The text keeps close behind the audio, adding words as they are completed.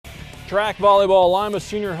Track volleyball, Lima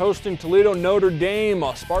Senior hosting Toledo Notre Dame.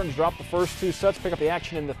 Spartans drop the first two sets, pick up the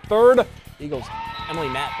action in the third. Eagles Emily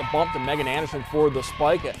Matt the bump to Megan Anderson for the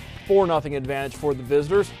spike at 4-0 advantage for the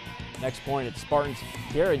visitors. Next point at Spartans,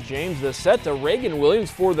 Garrett James the set to Reagan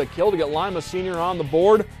Williams for the kill to get Lima Senior on the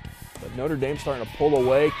board. But Notre Dame starting to pull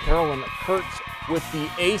away. Carolyn Kurtz with the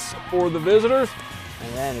ace for the visitors.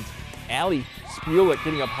 And then it's Allie Spielek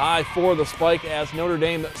getting up high for the spike as Notre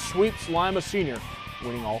Dame sweeps Lima Senior,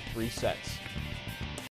 winning all three sets.